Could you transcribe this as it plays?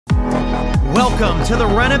Welcome to the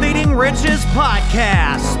Renovating Riches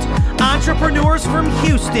podcast. Entrepreneurs from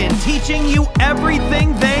Houston teaching you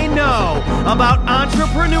everything they know about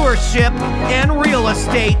entrepreneurship and real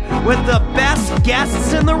estate with the best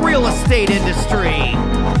guests in the real estate industry.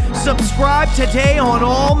 Subscribe today on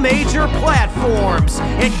all major platforms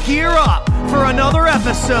and gear up for another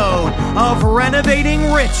episode of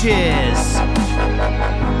Renovating Riches.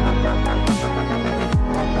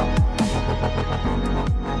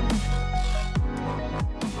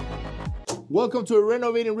 Welcome to a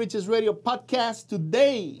Renovating Riches Radio podcast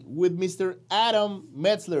today with Mr. Adam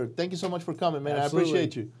Metzler. Thank you so much for coming, man. Absolutely. I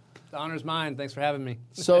appreciate you. The honor's mine. Thanks for having me.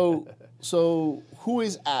 So who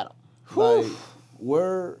is Adam?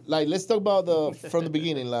 Let's talk about from the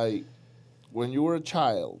beginning. Like, when you were a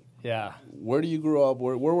child, Yeah. where do you grow up?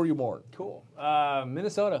 Where were you born? Cool.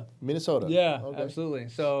 Minnesota. Minnesota. Yeah, Okay. absolutely.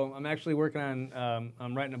 So I'm actually working on,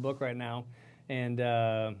 I'm writing a book right now, and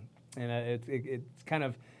it's kind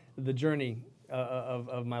of the journey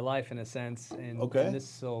of my life in a sense, and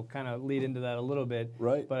this will kind of lead into that a little bit.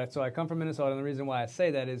 Right. But so I come from Minnesota, and the reason why I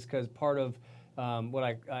say that is because part of what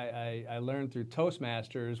I learned through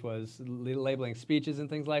Toastmasters was labeling speeches and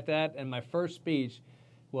things like that, and my first speech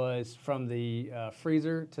was from the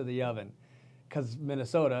freezer to the oven, because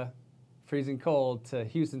Minnesota, freezing cold, to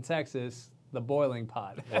Houston, Texas, the boiling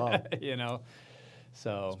pot. Wow. You know.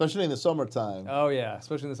 So Especially in the summertime. Oh yeah,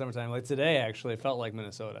 especially in the summertime. Like today, actually, it felt like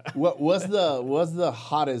Minnesota. What's the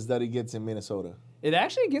hottest that it gets in Minnesota? It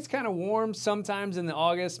actually gets kind of warm sometimes in the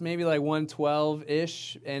August, maybe like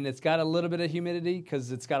 112-ish, and it's got a little bit of humidity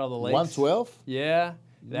because it's got all the lakes. 112? Yeah,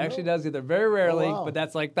 it actually does get there very rarely, wow. but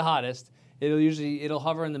that's like the hottest. It'll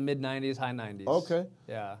hover in the mid 90s, high 90s. Okay.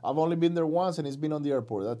 Yeah. I've only been there once, and it's been on the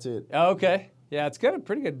airport. That's it. Oh, okay. Yeah, it's got a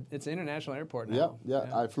pretty good. It's an international airport now. Yeah.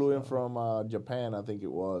 I flew in from Japan, I think it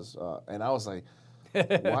was, and I was like,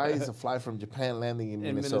 "Why is a flight from Japan landing in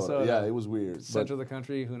Minnesota?" Yeah, it was weird. Center of the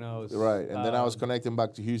country, who knows? Right, and then I was connecting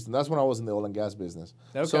back to Houston. That's when I was in the oil and gas business.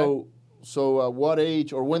 Okay. So what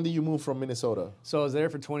age or when did you move from Minnesota? So I was there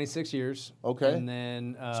for 26 years. Okay. And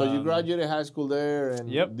then. So you graduated high school there, and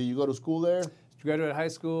Yep. did you go to school there? Graduated high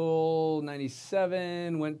school,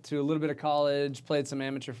 97, went to a little bit of college, played some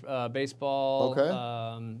amateur baseball. Okay.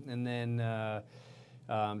 And then,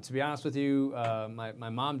 to be honest with you, my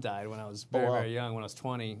mom died when I was very young, when I was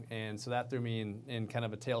 20. And so that threw me in kind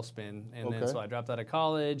of a tailspin. And then so I dropped out of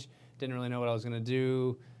college, didn't really know what I was going to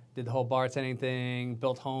do, did the whole bartending thing,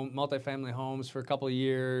 built multifamily homes for a couple of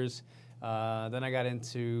years. Then I got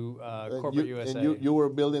into corporate USA. And you were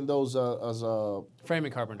building those as a...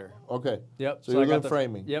 Framing carpenter. Okay. Yep. So you I got got the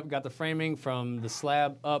framing. Yep, got the framing from the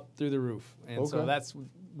slab up through the roof. And so that's,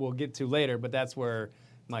 we'll get to later, but that's where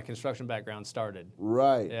my construction background started.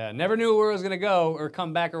 Right. Yeah, never knew where it was going to go or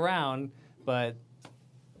come back around, but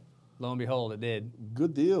lo and behold, it did.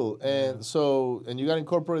 Good deal. And and you got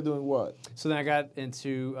incorporated doing what? So then I got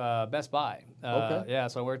into Best Buy. Okay. Yeah,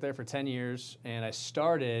 so I worked there for 10 years, and I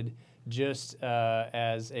started just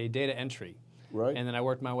as a data entry. Right. And then I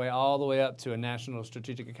worked my way all the way up to a national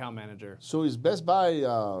strategic account manager. So is Best Buy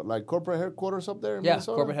like corporate headquarters up there in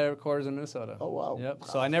Minnesota? Yeah, corporate headquarters in Minnesota. Oh, wow. Yep.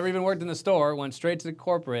 So I never even worked in the store, went straight to the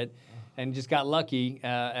corporate, and just got lucky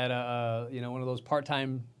at one of those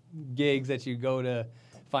part-time gigs that you go to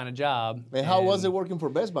find a job. And how was it working for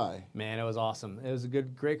Best Buy? Man, it was awesome. It was a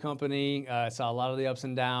great company. I saw a lot of the ups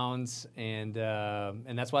and downs, and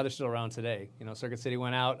that's why they're still around today. You know, Circuit City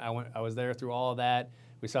went out. I was there through all of that.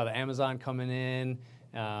 We saw the Amazon coming in.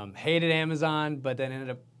 Hated Amazon, but then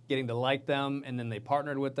ended up getting to like them, and then they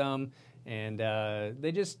partnered with them, and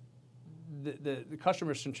they just the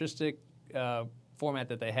customer centristic format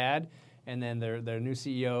that they had, and then their new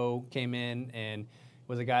CEO came in and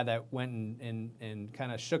was a guy that went and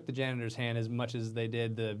kind of shook the janitor's hand as much as they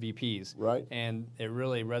did the VPs. Right. And it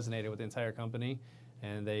really resonated with the entire company,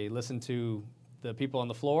 and they listened to the people on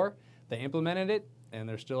the floor, they implemented it, and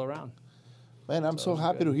they're still around. Man, I'm so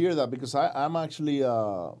happy to hear that because I'm actually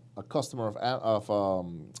a customer of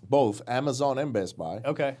both Amazon and Best Buy.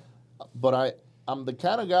 Okay. But I'm the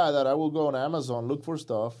kind of guy that I will go on Amazon, look for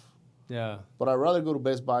stuff, Yeah. but I'd rather go to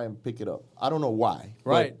Best Buy and pick it up. I don't know why.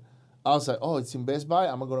 Right. I was like, oh, it's in Best Buy.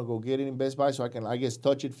 I'm going to go get it in Best Buy so I can, I guess,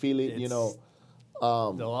 touch it, feel it, They'll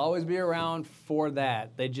always be around for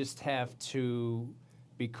that. They just have to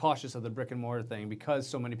be cautious of the brick and mortar thing because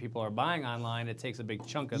so many people are buying online. It takes a big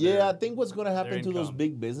chunk of I think what's going to happen to income. those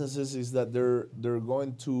big businesses is that they're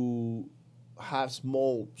going to have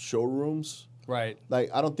small showrooms. Right. Like,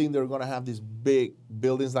 I don't think they're going to have these big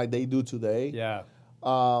buildings like they do today. Yeah.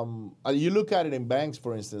 You look at it in banks,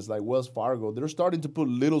 for instance, like Wells Fargo. They're starting to put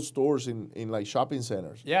little stores in like shopping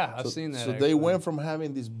centers. Yeah, I've seen that. So they went from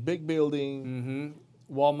having this big building,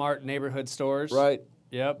 Walmart neighborhood stores. right?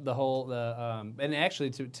 Yep, and actually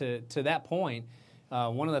to that point,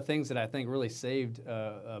 one of the things that I think really saved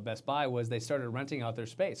Best Buy was they started renting out their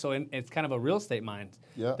space. So it's kind of a real estate mind.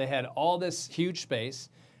 Yeah. They had all this huge space.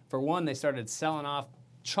 For one, they started selling off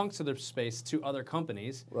chunks of their space to other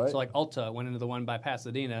companies. Right. So like Ulta went into the one by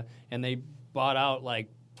Pasadena, and they bought out like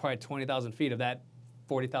probably 20,000 feet of that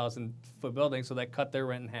 40,000 foot building, so that cut their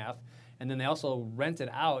rent in half. And then they also rented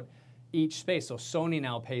out each space. So Sony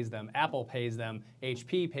now pays them, Apple pays them,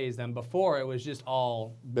 HP pays them. Before it was just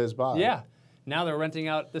all Best Buy. Yeah. Now they're renting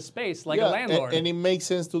out the space like a landlord. And it makes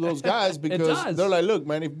sense to those guys because they're like, look,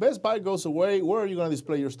 man, if Best Buy goes away, where are you going to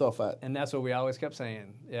display your stuff at? And that's what we always kept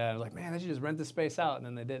saying. Yeah, like, man, they should just rent the space out, and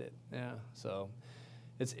then they did it. Yeah, so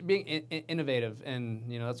it's being innovative, and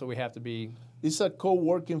that's what we have to be. It's a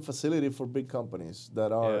co-working facility for big companies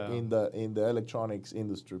that are in the electronics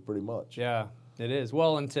industry, pretty much. Yeah, it is.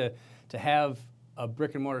 Well, and to have a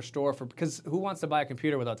brick and mortar store because who wants to buy a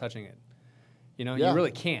computer without touching it? You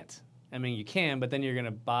really can't. I mean, you can, but then you're going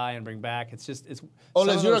to buy and bring back. It's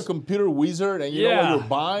unless you're a computer wizard and you know what you're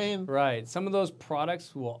buying. Right. Some of those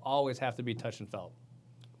products will always have to be touched and felt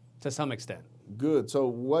to some extent. Good. So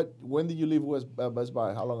when did you leave Best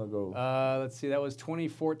Buy? How long ago? Let's see. That was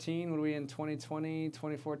 2014. What are we in 2020?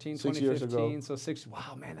 2014, 6 2015. years ago. So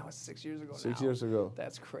wow, man, that was 6 years ago now. 6 years ago.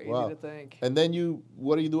 That's crazy to think. And then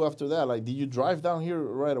what do you do after that? Like, did you drive down here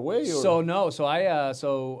right away? Or? So no. So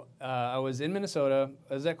I was in Minnesota.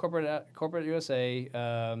 I was at Corporate USA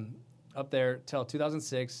up there till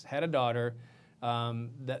 2006. Had a daughter.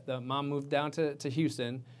 The mom moved down to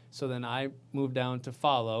Houston. So then I moved down to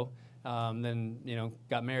follow. Then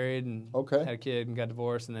got married and had a kid and got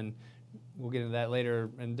divorced, and then we'll get into that later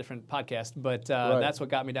in a different podcast. But that's what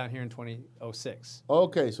got me down here in 2006.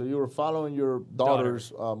 Okay, so you were following your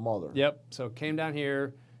daughter's mother. Yep. So came down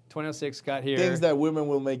here, 2006, got here. Things that women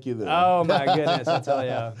will make you do. Oh my goodness, I tell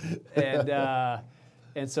you.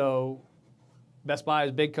 And so Best Buy is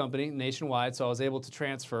a big company nationwide, so I was able to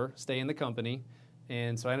transfer, stay in the company,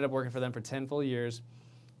 and so I ended up working for them for 10 full years.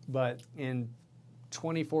 But in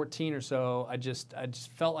 2014 or so, I just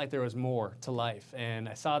felt like there was more to life, and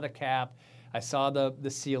I saw the cap, I saw the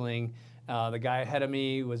ceiling. The guy ahead of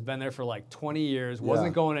me was been there for like 20 years,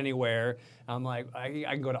 wasn't going anywhere. I'm like, I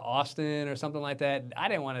can go to Austin or something like that. I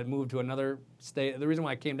didn't want to move to another state. The reason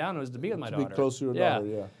why I came down was to be with my daughter. Be close to your daughter,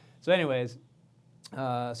 yeah. So anyways, so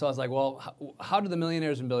I was like, well, how do the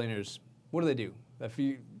millionaires and billionaires, what do they do?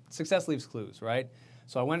 Success leaves clues, right?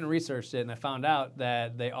 So I went and researched it, and I found out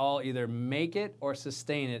that they all either make it or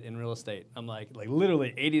sustain it in real estate. I'm like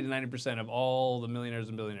literally 80 to 90% of all the millionaires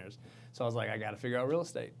and billionaires. So I was like, I got to figure out real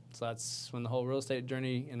estate. So that's when the whole real estate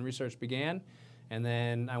journey and research began. And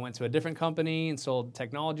then I went to a different company and sold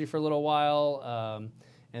technology for a little while,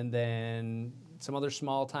 and then some other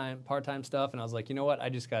small-time, part-time stuff. And I was like, you know what? I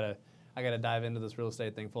got to dive into this real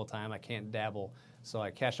estate thing full-time. I can't dabble. So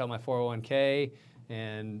I cashed out my 401k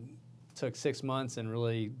and took 6 months and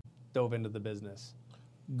really dove into the business.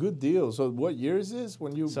 Good deal. So what year is this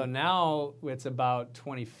when you? So now it's about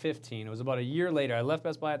 2015. It was about a year later. I left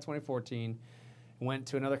Best Buy at 2014, went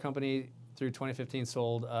to another company through 2015,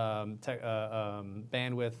 sold bandwidth,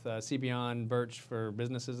 Cbion, Birch for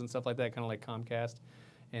businesses and stuff like that, kind of like Comcast.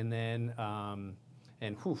 And then,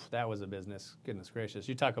 that was a business. Goodness gracious.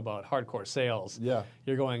 You talk about hardcore sales. Yeah.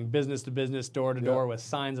 You're going business to business, door to door with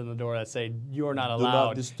signs on the door that say, you're not allowed. Do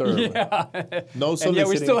not disturb. Yeah. No soliciting. And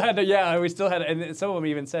we still had, and some of them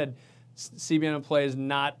even said, Cbion employees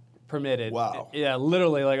not permitted. Wow. Yeah,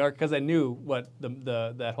 literally, because I knew what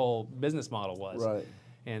that whole business model was. Right.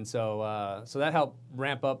 And so that helped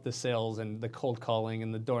ramp up the sales and the cold calling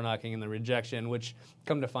and the door knocking and the rejection, which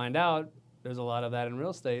come to find out, there's a lot of that in real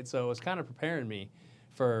estate. So it was kind of preparing me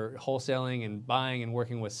for wholesaling and buying and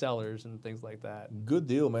working with sellers and things like that. Good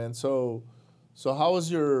deal, man. So how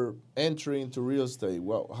was your entry into real estate?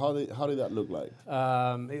 Well, how did that look like?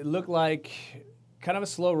 It looked like kind of a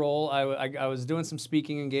slow roll. I was doing some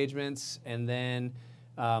speaking engagements, and then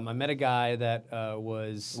I met a guy that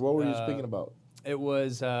was. What were you speaking about? It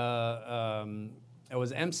was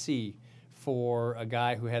MC for a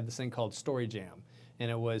guy who had this thing called Story Jam. And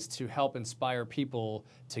it was to help inspire people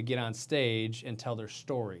to get on stage and tell their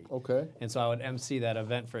story. Okay. And so I would MC that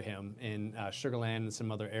event for him in Sugar Land and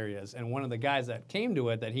some other areas. And one of the guys that came to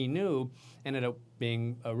it that he knew ended up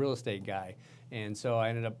being a real estate guy. And so I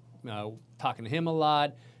ended up talking to him a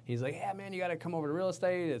lot. He's like, yeah, man, you got to come over to real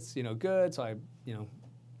estate. It's good. So I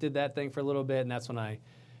did that thing for a little bit, and that's when I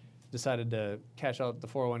decided to cash out the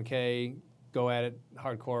 401k, go at it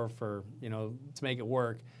hardcore for, to make it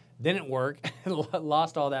work. Didn't work.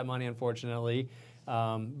 Lost all that money, unfortunately.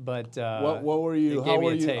 But what were you? How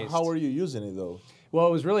were you using it though? Well,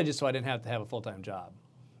 it was really just so I didn't have to have a full-time job.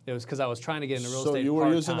 It was because I was trying to get into real estate. So you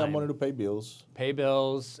were using that money to pay bills. Pay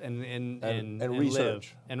bills and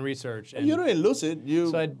research. And research. And you didn't lose it.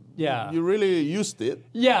 You really used it.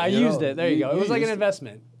 Yeah, I used it. There you go. It was like an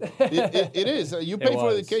investment. It is. You pay for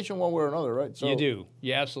education one way or another, right? So you do.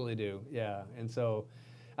 You absolutely do. Yeah. And so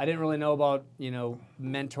I didn't really know about,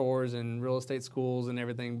 mentors and real estate schools and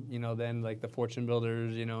everything, then like the fortune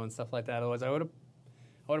builders, and stuff like that. Otherwise I would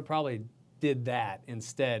have probably did that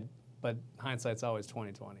instead. But hindsight's always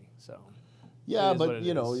 20/20. So yeah, but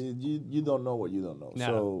you don't know what you don't know.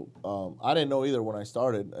 No. So I didn't know either when I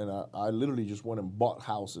started, and I literally just went and bought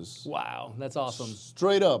houses. Wow, that's awesome.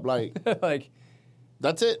 Straight up, like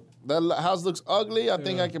that's it. That house looks ugly. I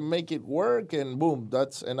think I can make it work, and boom,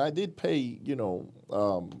 and I did pay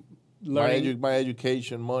my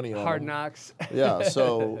education money on hard knocks. Yeah,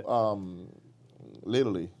 so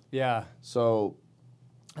literally. Yeah. So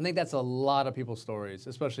I think that's a lot of people's stories,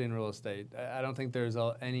 especially in real estate. I don't think there's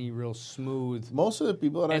any real smooth. Most of the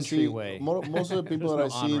people that entryway. I see, most of the people that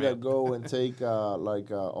I see that go and take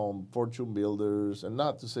on fortune builders, and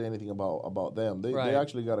not to say anything about them, they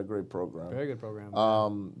actually got a great program. Very good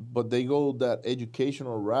program. But they go that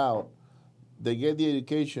educational route. They get the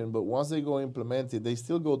education, but once they go implement it, they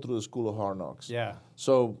still go through the school of hard knocks. Yeah.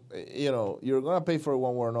 So you're gonna pay for it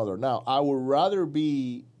one way or another. Now, I would rather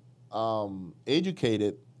be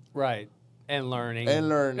educated, right, and learn, and then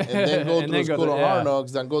go through the school of hard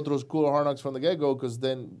knocks than go through school of hard knocks from the get-go, because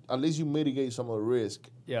then at least you mitigate some of the risk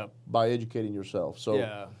by educating yourself.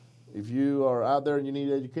 So if you are out there and you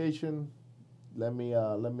need education, let me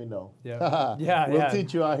know. Yeah. We'll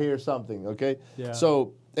teach you out here something, okay? Yeah.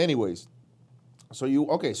 So anyways, so you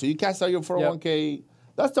cast out your 401k. Yep.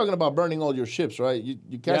 That's talking about burning all your ships, right? You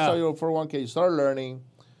cast out your 401k, you start learning,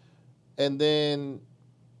 and then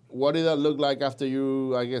what did that look like after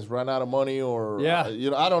you, I guess, ran out of money or,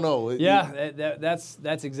 I don't know.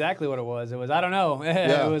 That's exactly what it was. It was, I don't know.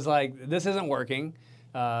 It was like, this isn't working.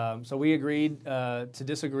 So we agreed to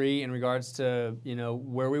disagree in regards to,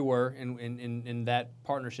 where we were in that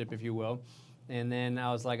partnership, if you will. And then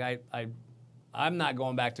I was like, I'm not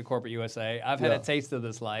going back to corporate USA. I've had a taste of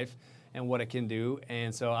this life and what it can do,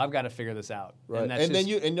 and so I've got to figure this out. Right. And then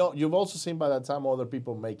you've also seen by that time other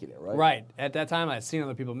people making it, right? Right. At that time, I'd seen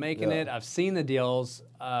other people making it. I've seen the deals.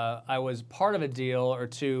 I was part of a deal or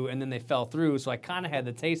two, and then they fell through, so I kind of had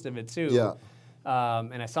the taste of it too. Yeah.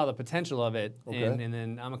 And I saw the potential of it, okay. and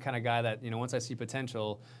then I'm a kind of guy that, once I see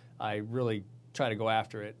potential, I really try to go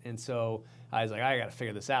after it. And so I was like, I got to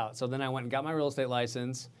figure this out. So then I went and got my real estate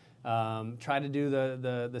license, tried to do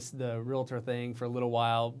the realtor thing for a little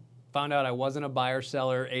while. Found out I wasn't a buyer,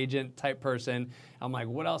 seller, agent type person. I'm like,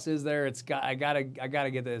 what else is there? I gotta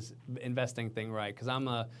get this investing thing right, because I'm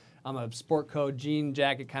a sport coat, jean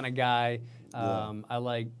jacket kind of guy. I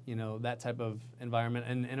like that type of environment,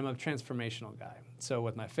 and I'm a transformational guy. So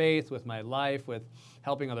with my faith, with my life, with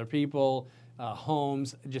helping other people,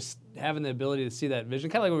 homes, just having the ability to see that vision,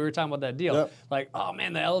 kind of like when we were talking about that deal. Yep. Like, oh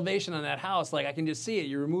man, the elevation on that house, like I can just see it.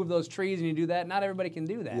 You remove those trees and you do that. Not everybody can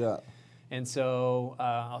do that. Yeah. And so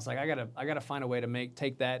I was like, I gotta find a way to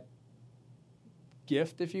take that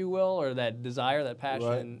gift, if you will, or that desire, that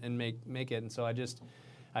passion, and make it. And so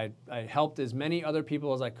I helped as many other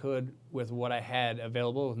people as I could with what I had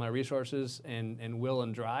available, with my resources and will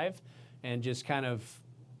and drive, and just kind of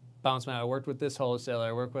bounced I worked with this wholesaler,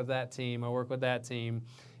 I worked with that team,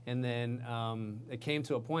 and then it came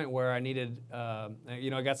to a point where I needed,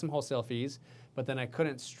 I got some wholesale fees, but then I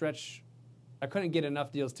couldn't get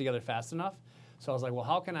enough deals together fast enough. So I was like, well,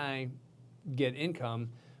 how can I get income?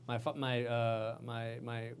 My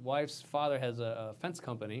wife's father has a fence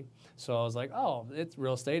company, so I was like, oh, it's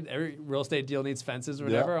real estate. Every real estate deal needs fences or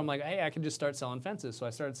whatever. Yeah. I'm like, hey, I can just start selling fences. So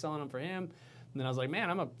I started selling them for him. And then I was like, man,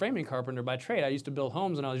 I'm a framing carpenter by trade. I used to build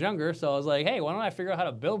homes when I was younger. So I was like, hey, why don't I figure out how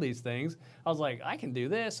to build these things? I was like, I can do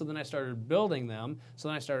this. So then I started building them. So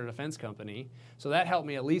then I started a fence company. So that helped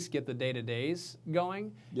me at least get the day-to-days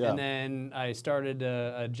going. Yeah. And then I started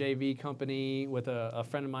a JV company with a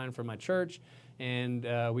friend of mine from my church. And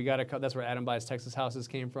we got that's where Adam Buys Texas Houses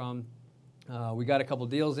came from. We got a couple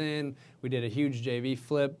deals in. We did a huge JV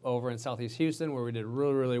flip over in Southeast Houston where we did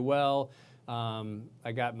really, really well.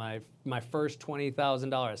 I got my first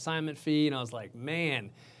 $20,000 assignment fee, and I was like, man,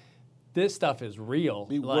 this stuff is real.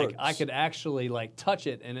 It like works. I could actually touch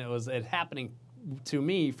it, and it happening to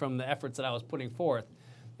me from the efforts that I was putting forth.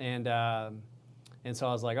 And so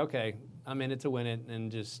I was like, okay, I'm in it to win it,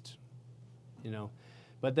 and just you know.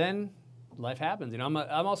 But then life happens. You know,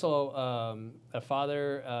 I'm also a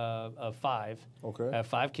father of 5. Okay. I have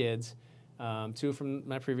 5 kids, 2 from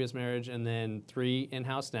my previous marriage, and then 3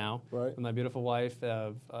 in-house now. Right. With my beautiful wife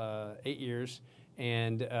of 8 years,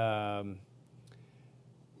 and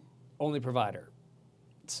only provider.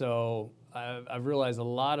 So I've realized a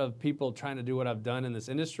lot of people trying to do what I've done in this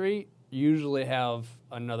industry usually have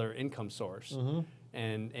another income source.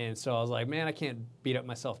 And so I was like, man, I can't beat up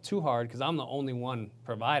myself too hard because I'm the only one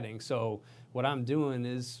providing. So what I'm doing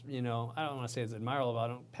is, you know, I don't want to say it's admirable, I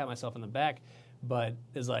don't pat myself on the back, but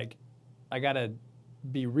it's like I got to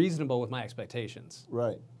be reasonable with my expectations.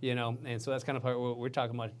 Right. You know, and so that's kind of part of what we're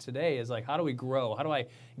talking about today is like, how do we grow? How do I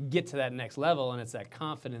get to that next level? And it's that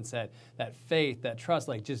confidence, that faith, that trust,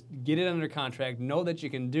 like just get it under contract, know that you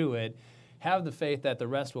can do it, have the faith that the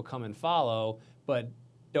rest will come and follow, but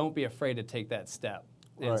don't be afraid to take that step.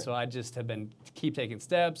 And so I just have been keep taking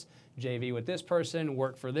steps, JV with this person,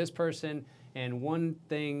 work for this person. And one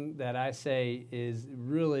thing that I say is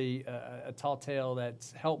really a tall tale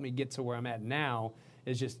that's helped me get to where I'm at now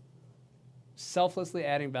is just selflessly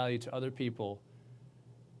adding value to other people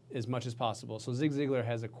as much as possible. So Zig Ziglar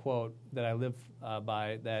has a quote that I live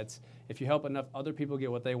by that's, if you help enough other people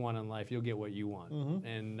get what they want in life, you'll get what you want.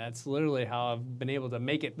 And that's literally how I've been able to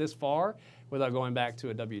make it this far without going back to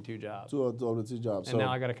a W-2 job. To a W-2 job. And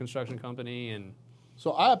now I got a construction company and...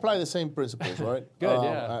 So I apply the same principles, right? Good,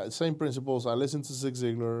 yeah. Same principles. I listen to Zig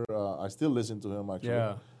Ziglar. I still listen to him, actually.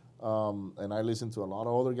 Yeah. And I listen to a lot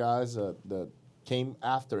of other guys that came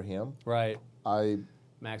after him. Right.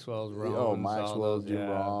 Maxwell's Ron. Oh, Maxwell, Jim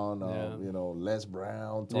Ron, you know, Les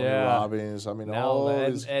Brown, Tony Robbins. I mean, now all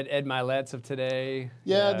Ed Milet's of today.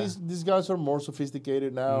 Yeah, these guys are more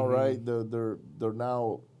sophisticated now, right? They're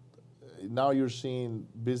now you're seeing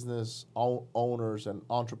business owners and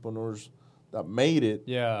entrepreneurs that made it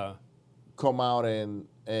come out and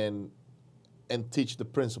teach the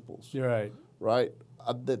principles. You're right. Right?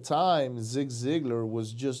 At the time, Zig Ziglar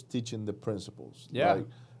was just teaching the principles. Yeah. Like,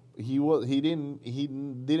 he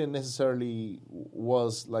didn't necessarily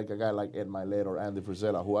was like a guy like Ed Milet or Andy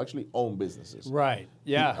Frisella who actually own businesses. Right.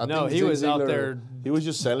 Yeah. He Zig was Ziglar, out there. He was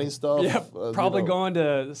just selling stuff. Yeah. Probably going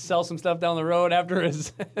to sell some stuff down the road after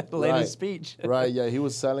his latest speech. Right. Yeah. He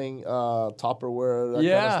was selling Tupperware, that kind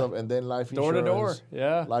of stuff, and then life insurance. Door to door.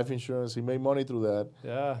 Yeah. Life insurance. He made money through that.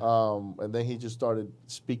 Yeah. And then he just started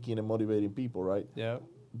speaking and motivating people. Right. Yeah.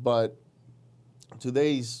 But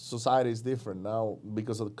today's society is different now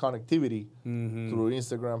because of the connectivity through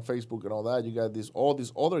Instagram, Facebook, and all that. You got all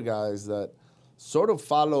these other guys that sort of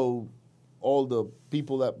follow all the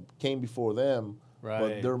people that came before them,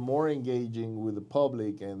 but they're more engaging with the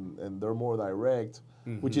public and they're more direct,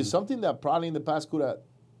 which is something that probably in the past could have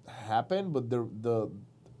happened, but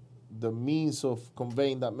the means of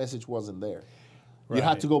conveying that message wasn't there. Right. You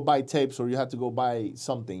had to go buy tapes or you had to go buy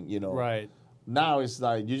something, you know. Right. Now it's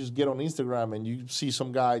like you just get on Instagram and you see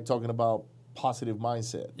some guy talking about positive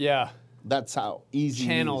mindset. Yeah. That's how easy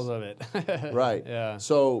channels of it. Right. Yeah.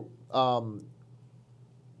 So,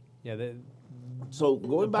 so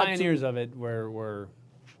going back pioneers of it were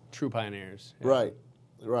true pioneers. Yeah.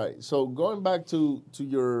 Right. So going back to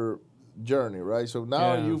your journey, right? So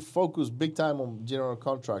now you focus big time on general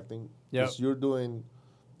contracting. Yes. You're doing,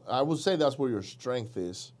 I would say that's where your strength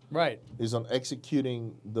is. Right. Is on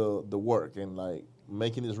executing the work and like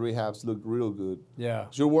making these rehabs look real good. Yeah.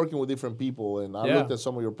 You're working with different people, and I looked at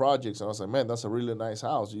some of your projects and I was like, man, that's a really nice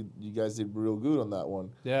house. You guys did real good on that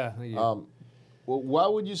one. Yeah. Thank you. Well,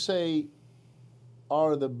 what would you say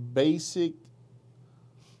are the basic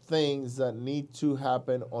things that need to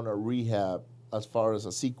happen on a rehab as far as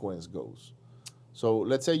a sequence goes? So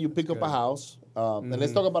let's say you pick up a house, and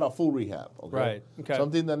let's talk about a full rehab. Okay? Right. Okay.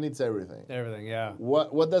 Something that needs everything. Everything. Yeah.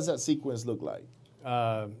 What does that sequence look like?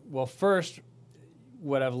 Well, first,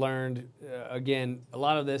 what I've learned, again, a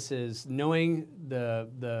lot of this is knowing the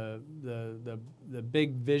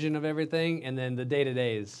big vision of everything, and then the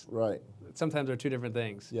day-to-days. Right. Sometimes they're two different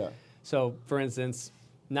things. Yeah. So, for instance,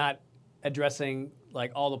 not addressing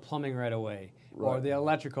like all the plumbing right away or the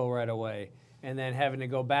electrical right away, and then having to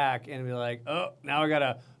go back and be like, oh, now I got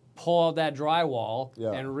to pull out that drywall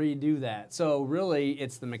and redo that. So really,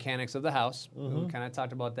 it's the mechanics of the house. We kind of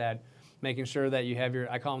talked about that, making sure that you have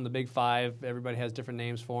I call them the big 5. Everybody has different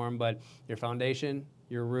names for them, but your foundation,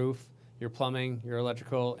 your roof, your plumbing, your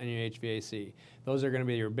electrical, and your HVAC. Those are going to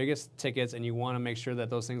be your biggest tickets, and you want to make sure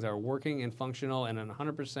that those things are working and functional and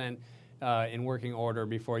 100% in working order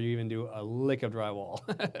before you even do a lick of drywall.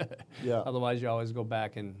 Yeah. Otherwise, you always go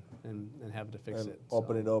back and have to fix it.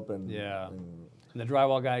 Open it up and And the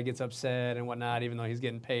drywall guy gets upset and whatnot, even though he's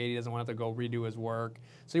getting paid. He doesn't want to have to go redo his work.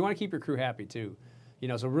 So you want to keep your crew happy too.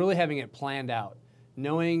 So really having it planned out,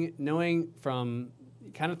 knowing from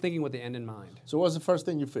kind of thinking with the end in mind. So what's the first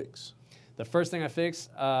thing you fix? The first thing I fix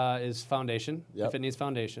is foundation, if it needs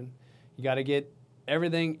foundation. You got to get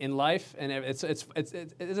everything in life, and it's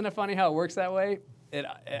isn't it funny how it works that way?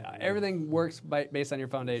 Everything works based on your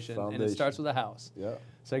foundation, and it starts with a house. Yeah.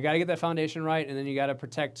 So you got to get that foundation right, and then you got to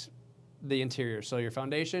protect the interior. So your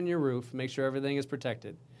foundation, your roof, make sure everything is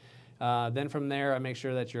protected. Then from there, I make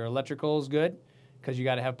sure that your electrical is good, because you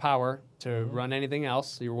got to have power to run anything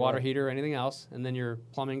else, your water heater or anything else, and then your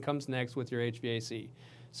plumbing comes next with your HVAC,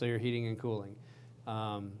 so your heating and cooling.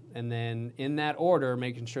 And then in that order,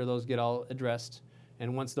 making sure those get all addressed.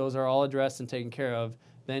 And once those are all addressed and taken care of,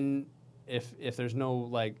 then if there's no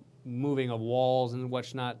like moving of walls and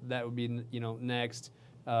whatnot, that would be next.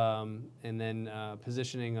 And then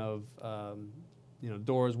positioning of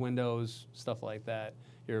doors, windows, stuff like that.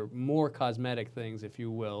 Your more cosmetic things, if you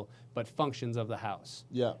will, but functions of the house.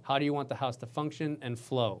 Yeah. How do you want the house to function and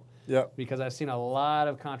flow? Yeah. Because I've seen a lot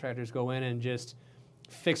of contractors go in and just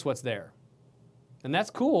fix what's there. And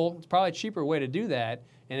that's cool. It's probably a cheaper way to do that.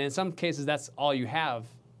 And in some cases, that's all you have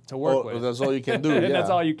to work with. That's all you can do, yeah.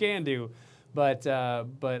 That's all you can do. But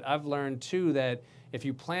I've learned, too, that if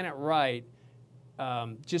you plan it right,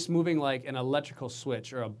 just moving like an electrical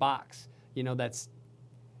switch or a box, that's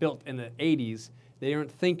built in the 80s, they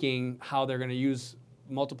aren't thinking how they're going to use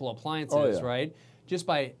multiple appliances, right? Just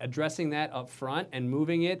by addressing that up front and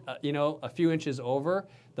moving it, a few inches over,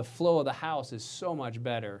 the flow of the house is so much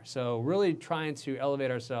better. So really trying to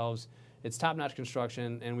elevate ourselves. It's top-notch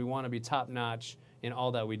construction, and we want to be top-notch in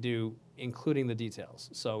all that we do, including the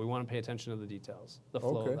details. So we want to pay attention to the details, the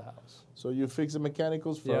flow of the house. So you fix the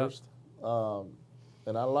mechanicals first,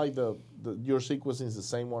 and I like your sequencing is the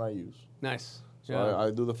same one I use. Nice. So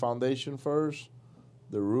I do the foundation first,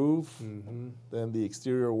 the roof, then the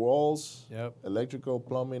exterior walls, electrical,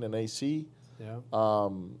 plumbing, and AC.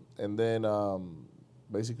 And then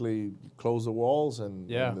basically close the walls, and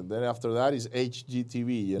then after that is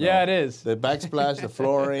HGTV. Yeah, it is. The backsplash, the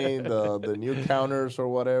flooring, the new counters or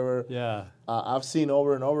whatever. Yeah. I've seen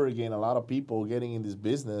over and over again a lot of people getting in this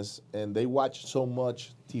business, and they watch so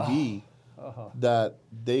much TV that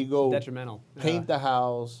they go detrimental. Paint the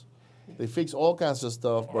house. They fix all kinds of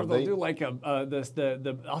stuff, or but they'll do like I'll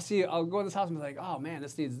go in this house and be like, oh man,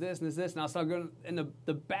 this needs this and this, and I'll start going, and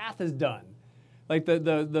the bath is done, like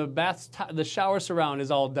the shower surround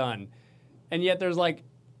is all done, and yet there's like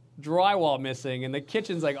drywall missing, and the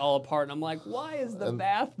kitchen's like all apart, and I'm like, why is the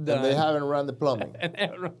bath done? And they haven't run the plumbing. And they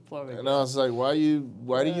haven't run plumbing. And I was like, why do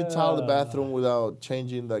you tile the bathroom without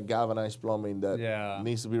changing the galvanized plumbing that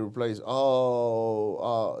needs to be replaced?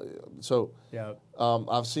 So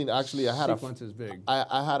I've seen, actually, I had sequence is big.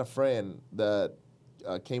 I had a friend that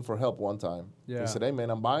came for help one time. He said, hey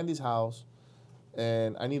man, I'm buying this house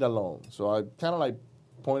and I need a loan. So I kind of like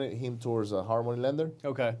pointed him towards a Harmony lender.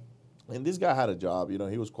 Okay. And this guy had a job,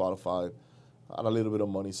 he was qualified, had a little bit of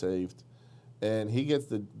money saved, and he gets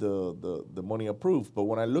the money approved. But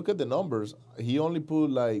when I look at the numbers, he only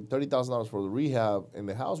put like $30,000 for the rehab, and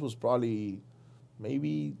the house was probably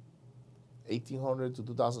maybe 1,800 to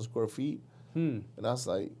 2,000 square feet. And I was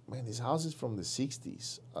like, man, this house is from the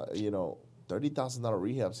 60s. $30,000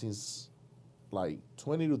 rehab seems like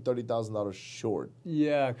 $20,000 to $30,000 short.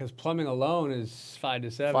 Yeah, because plumbing alone is 5 to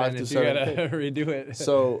 7. 5 to 7. You gotta redo it.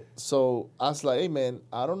 So I was like, hey man,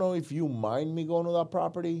 I don't know if you mind me going to that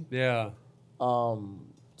property. Yeah.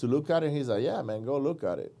 To look at it. He's like, yeah, man, go look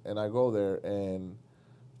at it. And I go there, and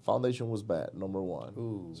foundation was bad, number one.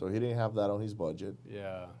 Ooh. So he didn't have that on his budget.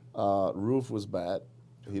 Yeah. Roof was bad.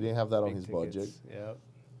 He didn't have that on his budget. Yep.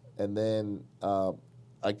 And then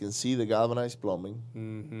I can see the galvanized plumbing,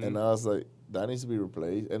 and I was like, that needs to be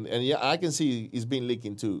replaced. And yeah, I can see it's been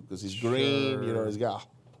leaking too, because it's green, it's got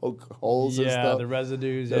holes and stuff. Yeah, the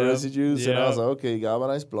residues. The residues. And I was like, okay,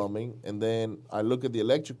 galvanized plumbing. And then I look at the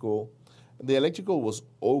electrical. The electrical was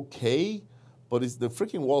okay, but the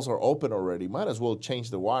freaking walls are open already. Might as well change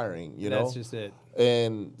the wiring, That's just it.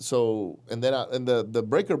 And so, and then the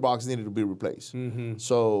breaker box needed to be replaced.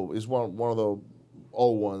 So it's one of the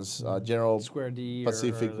old ones, General Square D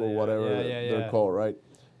Pacific or whatever they're called, right?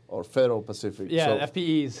 Or Federal Pacific. Yeah, so,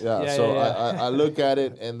 FPEs. I look at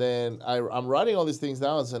it, and then I'm writing all these things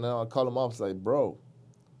down, and then I'll call them up. It's like, bro,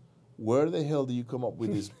 where the hell do you come up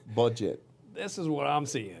with this budget? This is what I'm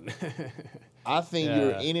seeing. I think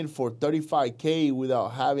you're in it for $35K without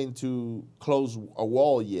having to close a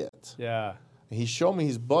wall yet. Yeah. And he showed me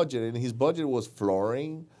his budget, and his budget was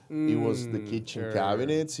flooring, It was the kitchen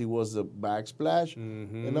cabinets. It was the backsplash.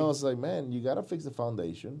 And I was like, man, you got to fix the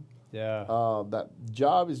foundation. Yeah. That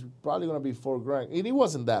job is probably going to be $4,000. And it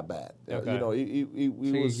wasn't that bad. Okay. You know, it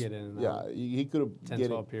was, get in and yeah, out. he could have 10,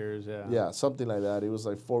 12 piers, yeah. Yeah, something like that. It was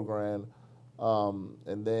like $4,000.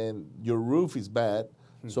 And then your roof is bad.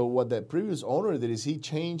 So what that previous owner did is he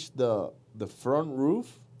changed the front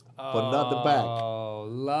roof, but not the back. Oh,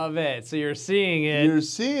 love it. So you're seeing it. You're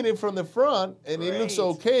seeing it from the front, and it looks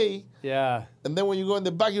okay. Yeah. And then when you go in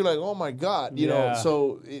the back, you're like, oh my God, you know.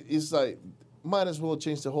 So it's like, might as well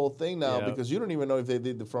change the whole thing now because you don't even know if they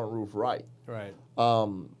did the front roof right. Right.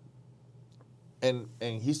 And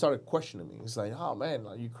he started questioning me. He's like, oh man,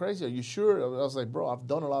 are you crazy? Are you sure? I was like, bro, I've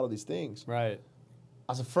done a lot of these things. Right.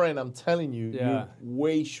 As a friend, I'm telling you, you're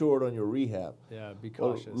way short on your rehab. Yeah, be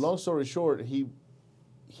cautious. Well, long story short, he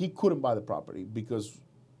couldn't buy the property because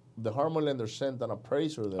the Harmon lender sent an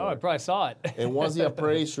appraiser there. Oh, I probably saw it. And once the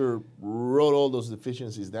appraiser wrote all those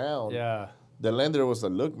deficiencies down, the lender was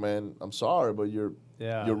like, look, man, I'm sorry, but your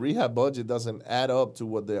rehab budget doesn't add up to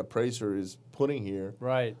what the appraiser is putting here.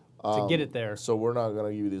 Right, to get it there. So we're not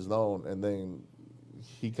going to give you this loan. And then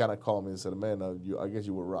he kind of called me and said, man, I guess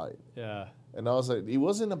you were right. Yeah. And I was like, it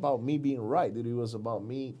wasn't about me being right, dude. It was about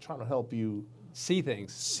me trying to help you see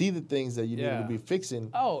things. See the things that you need to be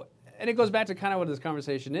fixing. Oh, and it goes back to kind of what this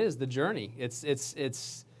conversation is, the journey.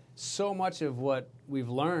 It's so much of what we've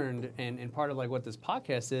learned and part of like what this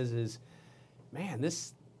podcast is, man,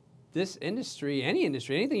 this industry, any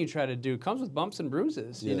industry, anything you try to do comes with bumps and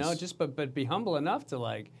bruises, you know, just but be humble enough to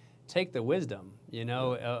like take the wisdom, you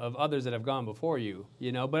know, of others that have gone before you,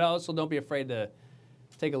 you know, but also don't be afraid to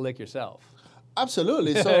take a lick yourself.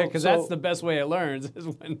 Absolutely. Because that's the best way it learns is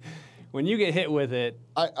when you get hit with it.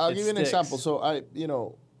 I'll give you an example. So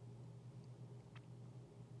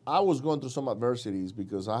I was going through some adversities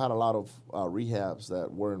because I had a lot of rehabs that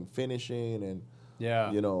weren't finishing, and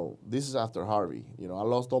you know, this is after Harvey. You know, I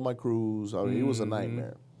lost all my crews. It was a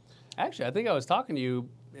nightmare. Actually, I think I was talking to you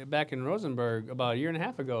back in Rosenberg about a year and a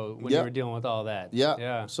half ago when you were dealing with all that.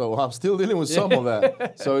 Yeah. So I'm still dealing with some of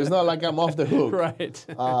that. So it's not like I'm off the hook. Right.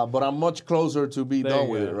 But I'm much closer to be done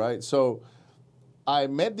with it, right? So I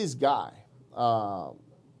met this guy,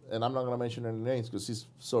 and I'm not going to mention any names because he's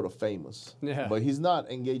sort of famous. Yeah. But he's not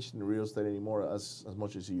engaged in real estate anymore as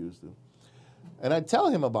much as he used to. And I tell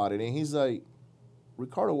him about it, and he's like,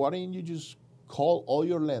 Ricardo, why didn't you just call all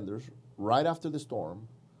your lenders right after the storm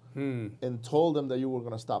and told them that you were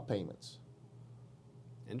going to stop payments?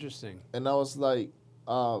 Interesting. And I was like,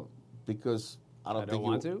 because I don't think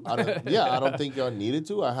want to. I don't think I needed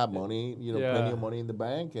to. I have money, plenty of money in the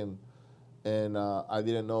bank, and I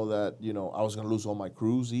didn't know that I was going to lose all my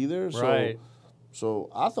crews either. Right. So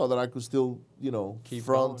I thought that I could still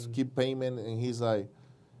keep payment, and he's like,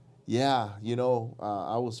 yeah,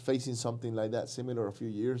 I was facing something like that similar a few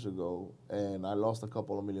years ago, and I lost a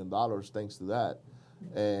couple of $1 million thanks to that.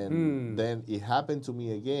 And then it happened to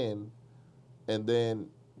me again, and then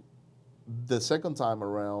the second time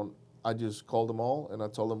around, I just called them all, and I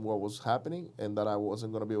told them what was happening, and that I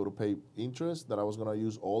wasn't going to be able to pay interest, that I was going to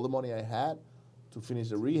use all the money I had to finish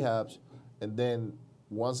the rehabs, and then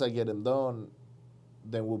once I get them done,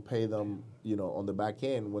 then we'll pay them, on the back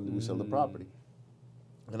end when we sell the property.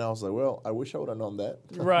 And I was like, well, I wish I would have known that.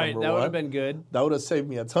 Right, that would have been good. That would have saved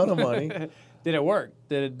me a ton of money. Did it work?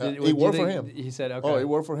 It worked for him. He said, okay. Oh, it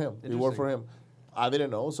worked for him. It worked for him. I didn't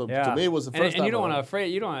know. So to me, it was the first time. And you don't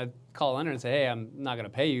want to call a lender and say, hey, I'm not going to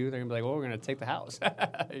pay you. They're going to be like, well, we're going to take the house.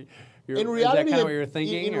 In reality, is that kind of what you were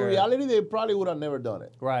thinking? In reality, they probably would have never done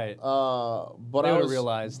it. Right. But they would have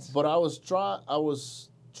realized. But I was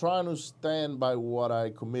trying to stand by what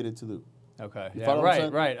I committed to do. Okay. Yeah.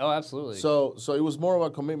 Right. Oh, absolutely. So it was more of a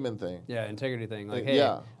commitment thing. Yeah, integrity thing. Like, hey,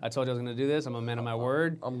 I told you I was going to do this. I'm a man of my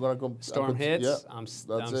word. I'm going to Storm hits. Yeah, I'm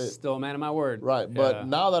still a man of my word. Right. Yeah. But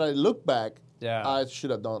now that I look back, I should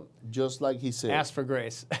have done just like he said. Ask for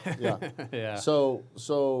grace. Yeah. Yeah.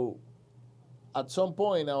 So at some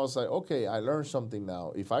point, I was like, okay, I learned something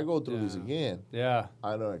now. If I go through this again,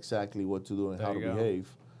 I know exactly what to do and how to behave.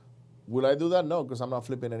 Will I do that? No, because I'm not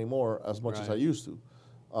flipping anymore as much as I used to.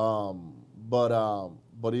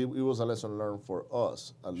 But it was a lesson learned for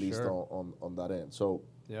us, at least on that end. So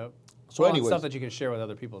So anyways, stuff that you can share with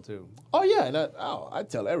other people too. Oh yeah, and I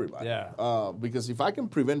tell everybody. Yeah. Because if I can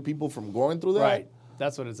prevent people from going through that, right,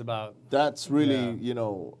 that's what it's about. That's really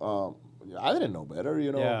I didn't know better.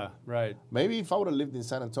 Yeah. Right. Maybe if I would have lived in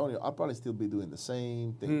San Antonio, I'd probably still be doing the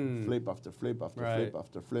same thing, flip after flip after flip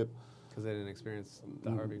after flip. Because they didn't experience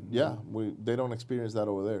the Harvey. Yeah, they don't experience that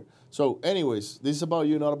over there. So, anyways, this is about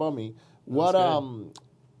you, not about me.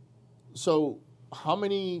 So how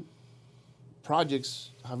many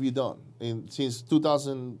projects have you done since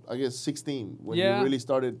 2016 when you really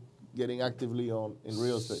started getting actively in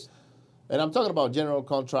real estate? And I'm talking about general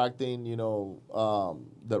contracting,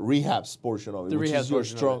 the rehabs portion of it, which is your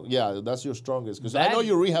strong. Yeah, that's your strongest, because I know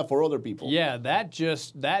you rehab for other people. Yeah, that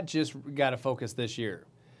just got a focus this year.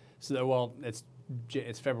 So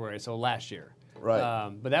it's February, so last year.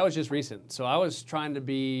 Right. But that was just recent. So I was trying to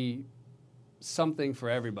be something for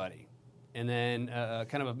everybody. And then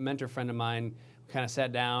kind of a mentor friend of mine kind of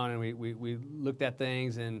sat down and we looked at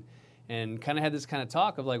things and kind of had this kind of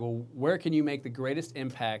talk of like, well, where can you make the greatest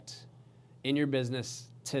impact in your business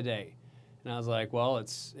today? And I was like, well,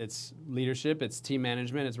 it's leadership, it's team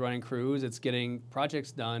management, it's running crews, it's getting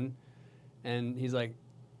projects done. And he's like,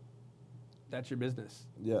 that's your business.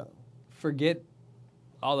 Yeah. Forget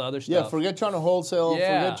all the other stuff. Yeah, forget trying to wholesale,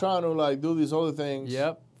 forget trying to like do these other things.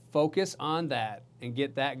 Yep. Focus on that and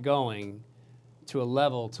get that going to a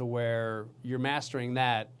level to where you're mastering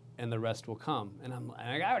that and the rest will come. And I'm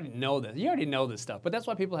like, I already know this. You already know this stuff. But that's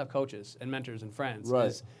why people have coaches and mentors and friends.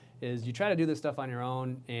 Right. Is you try to do this stuff on your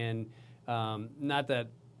own, and not that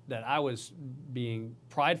I was being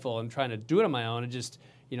prideful and trying to do it on my own. It just,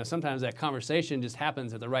 sometimes that conversation just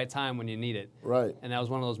happens at the right time when you need it. Right. And that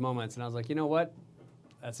was one of those moments. And I was like, you know what?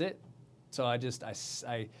 That's it. So I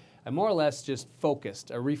more or less just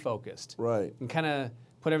refocused. Right. And kind of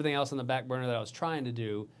put everything else on the back burner that I was trying to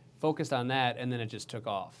do, focused on that, and then it just took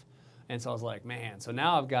off. And so I was like, man, so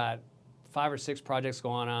now I've got 5 or 6 projects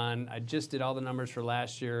going on. I just did all the numbers for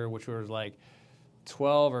last year, which was like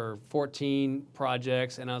 12 or 14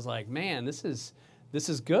 projects. And I was like, man, this is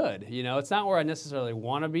good. It's not where I necessarily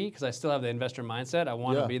want to be, because I still have the investor mindset. I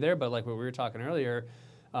want to be there. But like what we were talking earlier,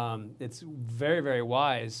 it's very, very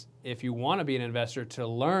wise if you want to be an investor to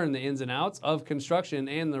learn the ins and outs of construction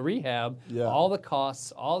and the rehab, all the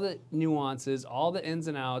costs, all the nuances, all the ins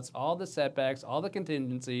and outs, all the setbacks, all the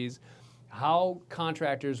contingencies, how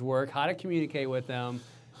contractors work, how to communicate with them.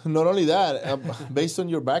 Not only that, based on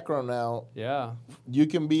your background now, you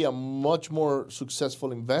can be a much more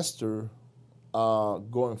successful investor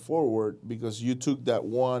going forward, because you took that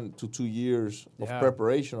 1 to 2 years of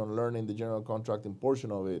preparation on learning the general contracting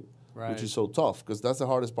portion of it, which is so tough, because that's the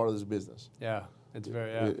hardest part of this business. Yeah, it's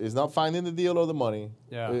very. It's not finding the deal or the money.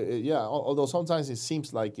 Yeah. Although sometimes it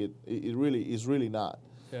seems like it really is really not.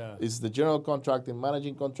 Yeah. It's the general contracting,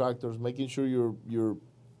 managing contractors, making sure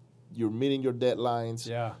you're meeting your deadlines,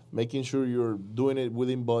 making sure you're doing it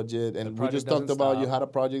within budget. And we just talked about you had a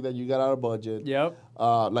project that you got out of budget. Yep.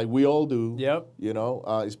 Like we all do. Yep.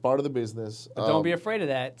 It's part of the business. But don't be afraid of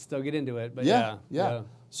that. Still get into it. But yeah.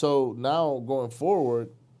 So now going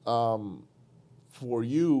forward, for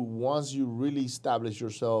you, once you really establish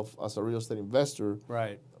yourself as a real estate investor,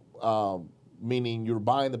 right, meaning you're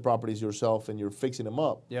buying the properties yourself and you're fixing them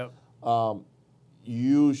up, yep,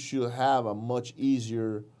 you should have a much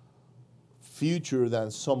easier future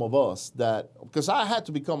than some of us, because I had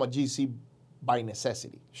to become a GC by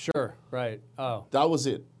necessity. Sure, right. Oh, that was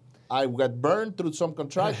it. I got burned through some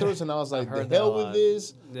contractors, and I was like, "The hell with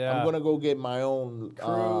this! Yeah. I'm gonna go get my own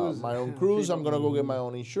cruise. I'm gonna go get my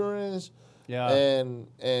own insurance." Yeah.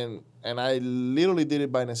 And I literally did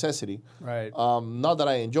it by necessity. Right. Not that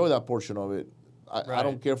I enjoy that portion of it. I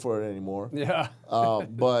don't care for it anymore. Yeah.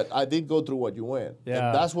 But I did go through what you went. Yeah.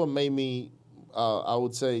 And that's what made me, I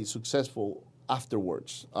would say, successful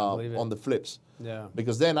afterwards on the flips. Yeah.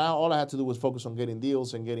 Because then all I had to do was focus on getting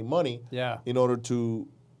deals and getting money in order to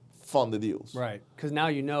fund the deals. Right. Because now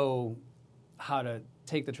you know how to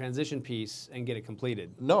take the transition piece and get it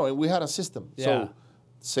completed. No, and we had a system. Yeah. So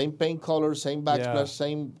same paint color, same backsplash,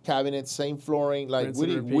 same cabinets, same flooring. Like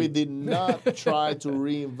we did not try to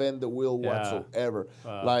reinvent the wheel whatsoever.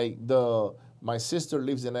 Like my sister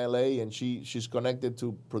lives in LA and she's connected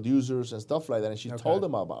to producers and stuff like that, and she told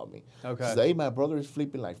them about me. Okay. She said, "Hey, my brother is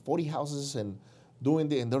flipping like 40 houses and doing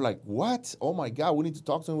this," and they're like, "What? Oh my God, we need to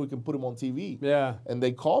talk to him. We can put him on TV." Yeah. And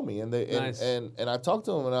they called me and Nice. and I talked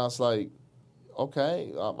to him and I was like,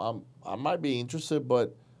 "Okay, I might be interested,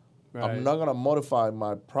 but I'm not gonna modify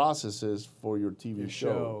my processes for your TV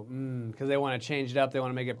show." Because they want to change it up. They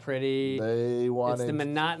want to make it pretty. It's the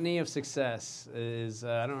monotony of success. I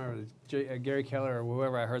don't remember Gary Keller or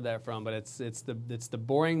whoever I heard that from, but it's the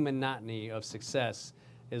boring monotony of success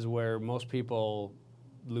is where most people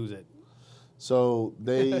lose it. So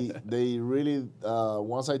they really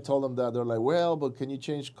once I told them that, they're like, "Well, but can you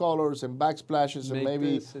change colors and backsplashes and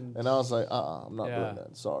maybe?" And I was like, "I'm not doing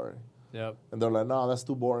that. Sorry." Yep. And they're like, "No, that's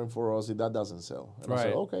too boring for us. That doesn't sell." And I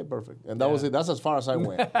said, "Okay, perfect." And that was it. That's as far as I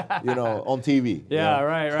went, on TV. Yeah,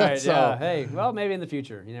 right. So, yeah. Hey, well, maybe in the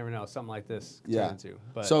future, you never know. Something like this could turn into.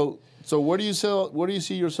 But so where do you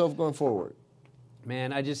see yourself going forward?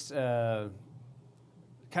 Man, I just kind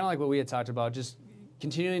of like what we had talked about, just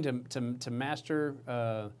continuing to master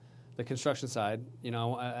the construction side. You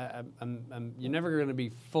know, you're never going to be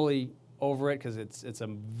fully over it because it's a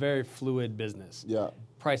very fluid business. Yeah.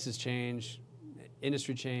 Prices change,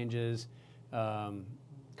 industry changes,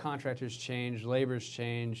 contractors change, laborers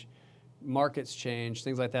change, markets change,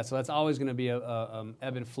 things like that. So that's always going to be a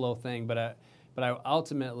ebb and flow thing. But I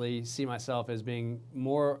ultimately see myself as being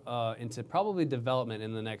more into probably development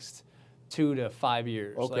in the next 2 to 5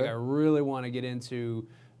 years. Okay. Like I really want to get into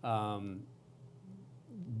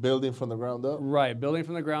building from the ground up. Right, building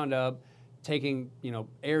from the ground up, taking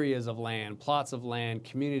areas of land, plots of land,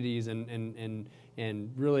 communities, and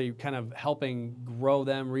really kind of helping grow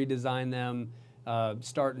them, redesign them,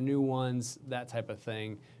 start new ones, that type of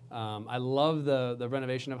thing. I love the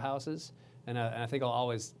renovation of houses, and I think I'll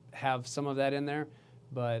always have some of that in there.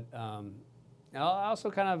 But I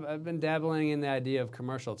also I've been dabbling in the idea of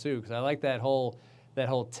commercial too, because I like that whole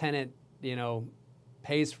tenant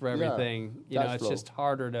pays for everything. It's just it's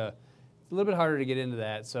a little bit harder to get into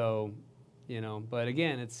that. So, but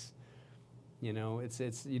again, it's you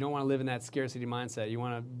don't want to live in that scarcity mindset. You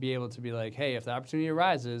want to be able to be like, hey, if the opportunity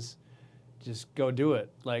arises, just go do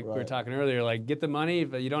it. Like we were talking earlier, like get the money.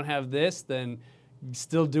 If you don't have this, then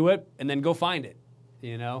still do it, and then go find it.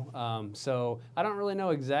 So I don't really know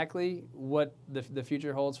exactly what the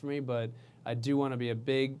future holds for me, but I do want to be a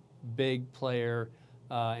big player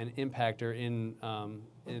and impactor in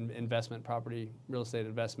investment, property, real estate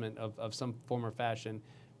investment of some form or fashion,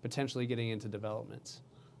 potentially getting into developments.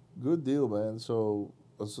 Good deal, man. So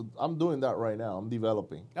I'm doing that right now. I'm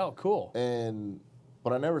developing. Oh, cool.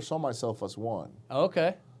 But I never saw myself as one. Oh,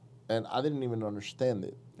 okay. And I didn't even understand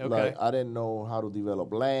it. Okay. Like, I didn't know how to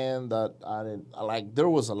develop land. There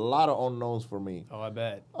was a lot of unknowns for me. Oh, I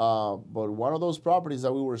bet. But one of those properties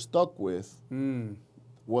that we were stuck with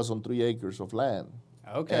was on 3 acres of land.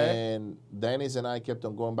 Okay. And Dennis and I kept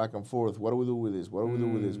on going back and forth. What do we do with this? What do we do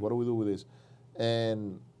with this? What do we do with this?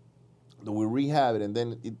 And we rehab it. And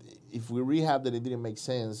then if we rehabbed it, it didn't make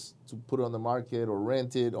sense to put it on the market or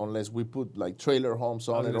rent it unless we put like trailer homes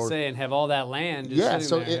on it. I was going to say, and have all that land just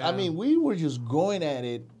sitting there. I mean, we were just going at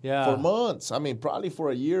it for months. I mean, probably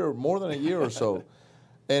for a year, more than a year or so.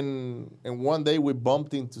 And one day we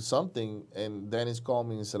bumped into something, and Dennis called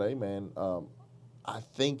me and said, hey, man, I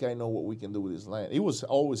think I know what we can do with this land. It was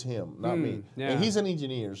always him, not me. Yeah. And he's an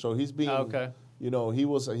engineer, so he's been,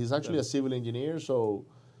 he's actually a civil engineer, so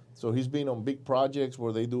he's been on big projects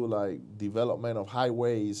where they do like development of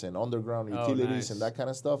highways and underground utilities and that kind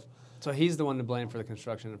of stuff. So he's the one to blame for the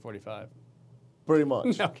construction of 45. Pretty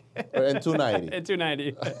much. Okay. And 290. And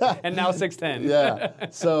 290. And now 610. Yeah.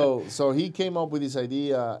 So he came up with this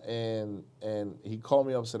idea, and he called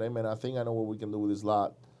me up and said, hey, man, I think I know what we can do with this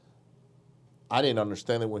lot. I didn't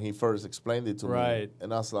understand it when he first explained it to me.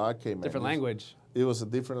 And I was like, okay, man. Different language. It was a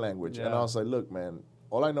different language. Yeah. And I was like, look, man,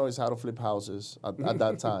 all I know is how to flip houses at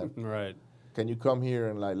that time. Right. Can you come here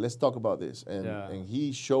and let's talk about this? And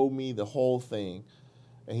he showed me the whole thing.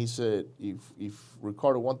 And he said, if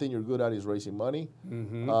Ricardo, one thing you're good at is raising money.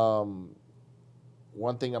 Mm-hmm.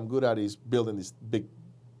 One thing I'm good at is building these big,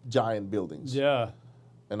 giant buildings. Yeah.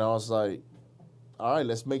 And I was like, all right,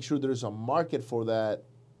 let's make sure there's a market for that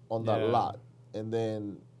on that lot. And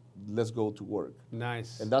then let's go to work.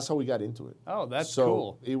 Nice. And that's how we got into it. Oh, that's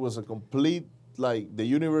cool. So it was a complete, the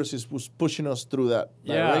universe was pushing us through that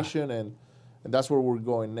direction, and that's where we're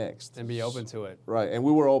going next. And be open to it. Right. And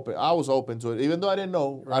we were open. I was open to it, even though I didn't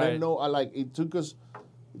know. Right. I didn't know. It took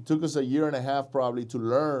us a year and a half probably to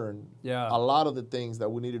learn a lot of the things that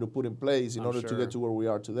we needed to put in place in order to get to where we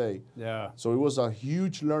are today. Yeah. So it was a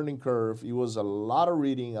huge learning curve. It was a lot of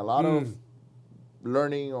reading, a lot of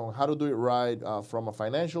learning on how to do it right from a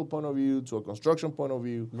financial point of view to a construction point of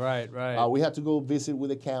view. Right. We had to go visit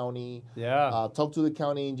with the county. Yeah. Talk to the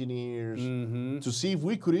county engineers to see if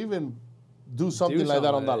we could even do something like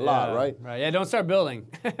that on that lot, right? Right. Yeah, don't start building.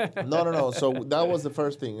 No. So that was the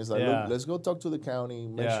first thing. It's like, look, let's go talk to the county,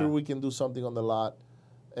 make sure we can do something on the lot.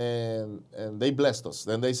 And they blessed us.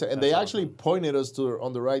 And they said, and they actually pointed us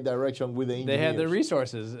on the right direction with the engineers. They had the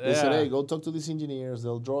resources. They said, hey, go talk to these engineers.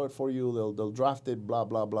 They'll draw it for you. They'll draft it, blah,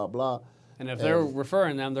 blah, blah, blah. And if they're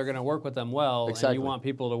referring them, they're going to work with them well. Exactly. And you want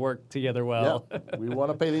people to work together well. Yeah. We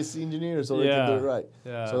want to pay these engineers so they can do it right.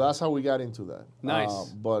 Yeah. So that's how we got into that. Nice.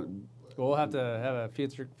 But we'll have to have a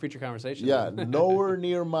future conversation. Yeah, nowhere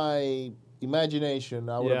near my imagination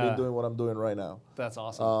I would have been doing what I'm doing right now. That's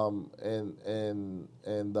awesome. And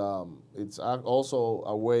it's also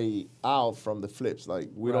a way out from the flips. Like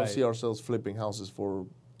we don't see ourselves flipping houses for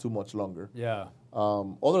too much longer. Yeah.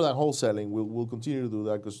 Other than wholesaling, we'll continue to do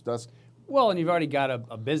that because that's Well, and you've already got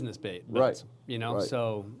a business built, Right. You know, Right.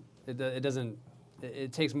 so it doesn't.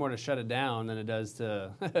 It takes more to shut it down than it does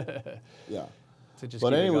to. Yeah. To just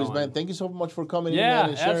But keep it anyways, going. man, thank you so much for coming Yeah, in, man,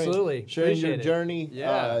 and sharing, absolutely. sharing your Appreciate it. journey.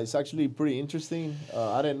 Yeah. It's actually pretty interesting.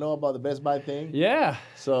 I didn't know about the Best Buy thing. Yeah.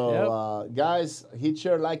 So, guys, hit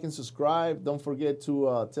share, like, and subscribe. Don't forget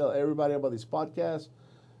to tell everybody about this podcast.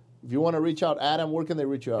 If you want to reach out, Adam, where can they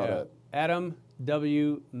reach you out at? Adam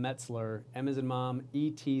W. Metzler, M as in mom,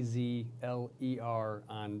 ETZLER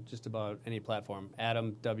on just about any platform.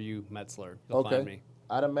 Adam W. Metzler. You'll find me.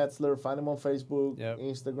 Adam Metzler. Find him on Facebook, Yep.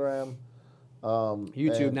 Instagram.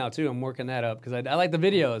 YouTube now too. I'm working that up because I like the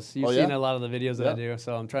videos. You've seen yeah? a lot of the videos that I Yeah. do,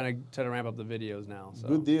 so I'm trying to ramp up the videos now. So.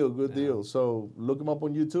 Good deal. So look him up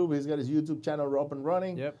on YouTube. He's got his YouTube channel up and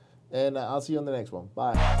running. Yep. And I'll see you on the next one.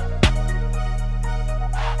 Bye.